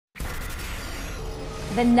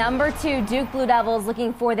The #2 Duke Blue Devils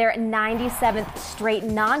looking for their 97th straight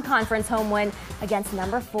non-conference home win against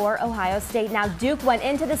 #4 Ohio State. Now Duke went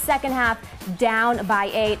into the second half down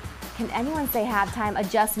by 8. Can anyone say halftime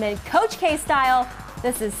adjustment? Coach K style.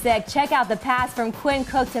 This is sick. Check out the pass from Quinn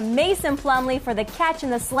Cook to Mason Plumlee for the catch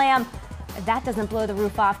and the slam. If that doesn't blow the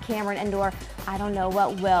roof off Cameron Indoor, I don't know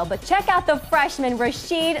what will. But check out the freshman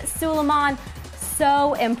Rashid Suleiman.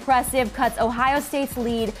 So impressive. Cuts Ohio State's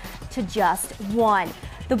lead to just 1.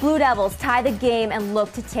 The Blue Devils tie the game and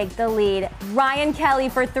look to take the lead. Ryan Kelly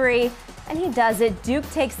for 3, and he does it. Duke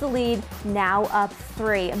takes the lead, now up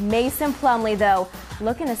 3. Mason Plumlee, though,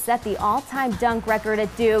 looking to set the all-time dunk record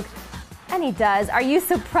at Duke, and he does. Are you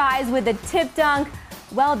surprised with the tip dunk?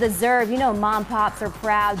 Well deserved. You know mom pops are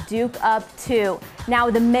proud. Duke up 2. Now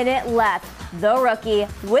with a minute left, the rookie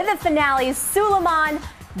with the finale, Suleiman,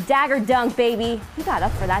 dagger dunk, baby. He got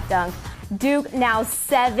up for that dunk. Duke now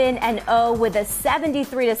 7-0 with a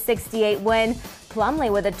 73-68 win. Plumlee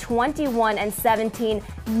with a 21-17,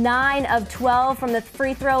 9 of 12 from the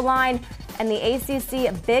free throw line, and the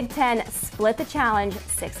ACC Big Ten split the challenge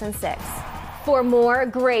 6-6. For more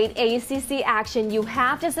great ACC action, you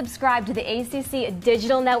have to subscribe to the ACC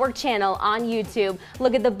Digital Network channel on YouTube.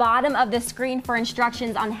 Look at the bottom of the screen for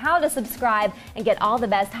instructions on how to subscribe and get all the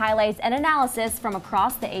best highlights and analysis from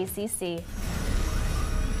across the ACC.